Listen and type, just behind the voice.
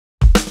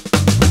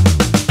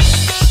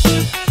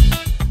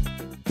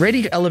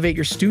Ready to elevate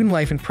your student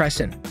life in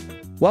Preston?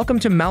 Welcome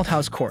to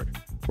Malthouse Court,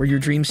 where your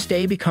dream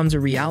stay becomes a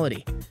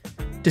reality.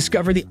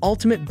 Discover the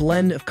ultimate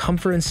blend of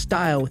comfort and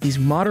style with these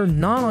modern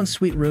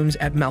non-ensuite rooms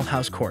at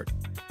Malthouse Court.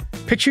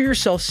 Picture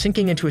yourself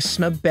sinking into a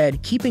snug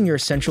bed, keeping your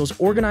essentials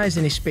organized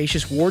in a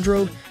spacious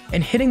wardrobe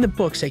and hitting the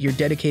books at your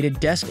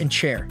dedicated desk and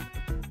chair.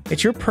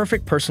 It's your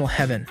perfect personal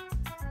heaven.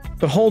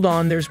 But hold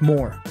on, there's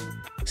more.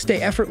 Stay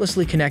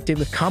effortlessly connected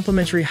with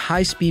complimentary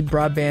high-speed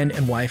broadband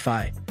and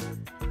Wi-Fi.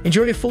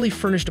 Enjoy a fully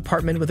furnished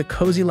apartment with a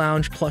cozy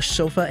lounge, plush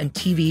sofa, and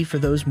TV for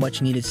those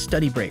much-needed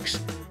study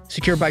breaks.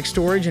 Secure bike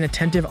storage and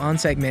attentive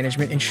on-site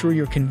management ensure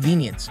your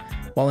convenience,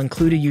 while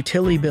included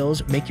utility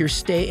bills make your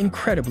stay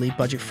incredibly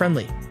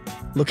budget-friendly.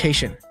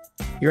 Location: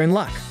 you're in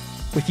luck.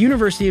 With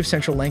University of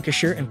Central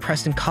Lancashire and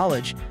Preston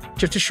College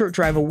just a short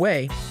drive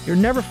away, you're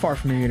never far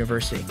from your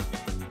university.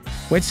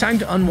 When it's time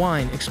to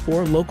unwind,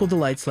 explore local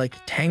delights like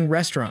Tang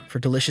Restaurant for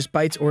delicious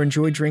bites or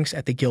enjoy drinks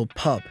at the Guild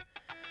Pub.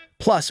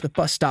 Plus, with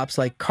bus stops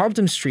like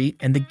Carlton Street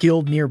and the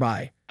Guild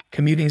nearby,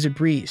 commuting is a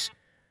breeze.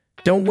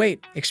 Don't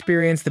wait.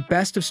 Experience the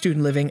best of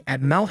student living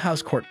at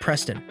Malthouse Court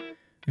Preston.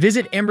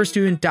 Visit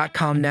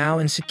amberstudent.com now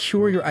and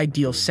secure your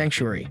ideal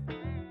sanctuary.